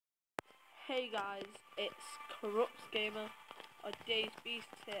Hey guys, it's Corrupt Gamer, or Days Beast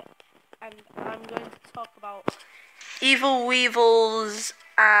here, and I'm going to talk about evil weevils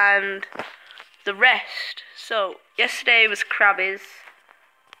and the rest. So, yesterday was crabbies.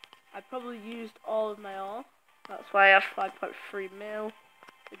 I probably used all of my ore, that's why I have 5.3 mil.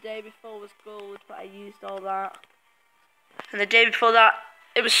 The day before was gold, but I used all that. And the day before that,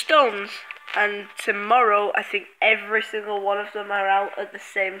 it was stones. And tomorrow, I think every single one of them are out at the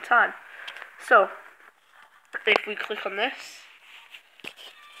same time. So, if we click on this,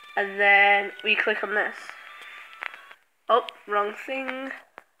 and then we click on this. Oh, wrong thing.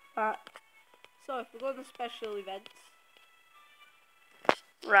 Back. So, if we go on the special events,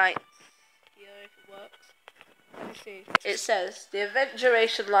 right, here if it works. Let me see. It says, the event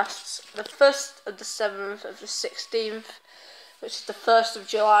duration lasts the 1st of the 7th of the 16th, which is the 1st of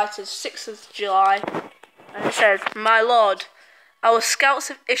July to the 6th of July. And it says, my lord, our scouts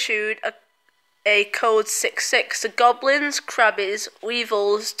have issued a code 66. The goblins, crabbies,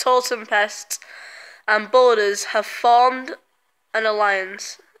 weevils, totem pests, and borders have formed an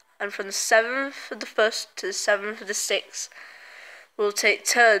alliance, and from the 7th of the 1st to the 7th of the 6th, we'll take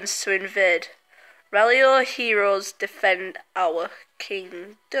turns to invade. Rally your heroes, defend our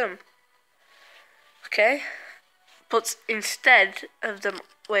kingdom. Okay? But instead of them,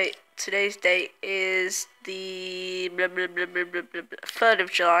 wait, today's date is the 3rd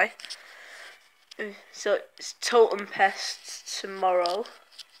of July. So it's totem pests tomorrow,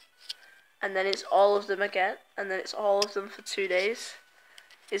 and then it's all of them again, and then it's all of them for 2 days,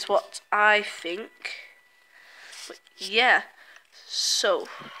 is what I think. But yeah, so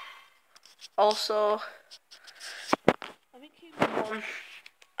also I think Kingdom 1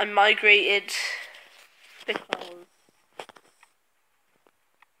 I migrated because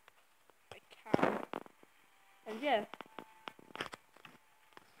I can, and yeah,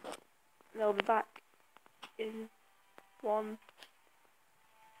 they'll be back in 1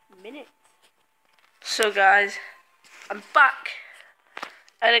 minute. So guys, I'm back,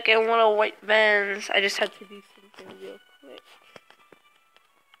 and again, one of white vans. I just had to do something real quick.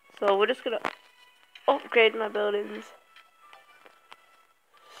 So we're just gonna upgrade my buildings.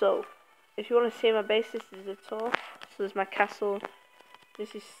 So if you want to see my base, this is the top. So there's my castle.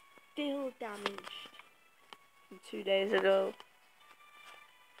 This is still damaged from 2 days ago.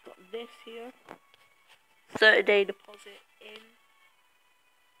 Got this here. 30-day deposit in.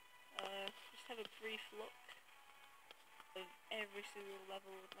 Just have a brief look of every single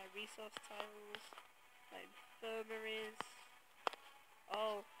level of my resource tiles, my infirmaries.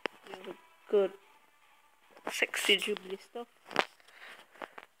 Oh, the good sexy jubilee stuff.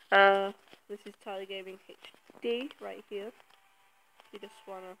 This is Tyler Gaming HD right here. If you just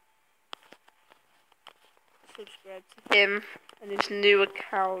wanna subscribe to him and his new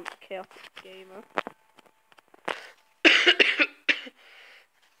account, Chaotic Gamer.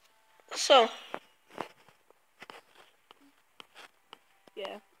 So,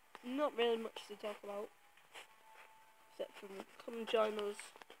 yeah, not really much to talk about, except for come join us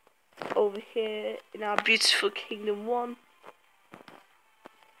over here in our beautiful Kingdom 1.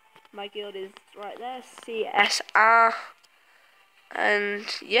 My guild is right there, CSR, and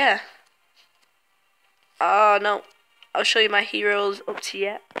yeah. No, I'll show you my heroes up to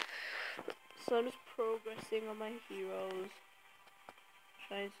yet. So I'm just progressing on my heroes,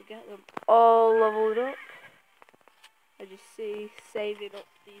 trying to get them all leveled up. As you see, saving up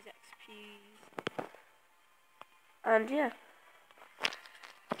these XPs, and yeah,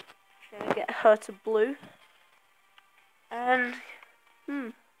 trying to get her to blue. And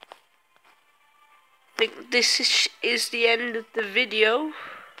I think this is the end of the video.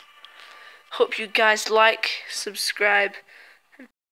 Hope you guys like, subscribe,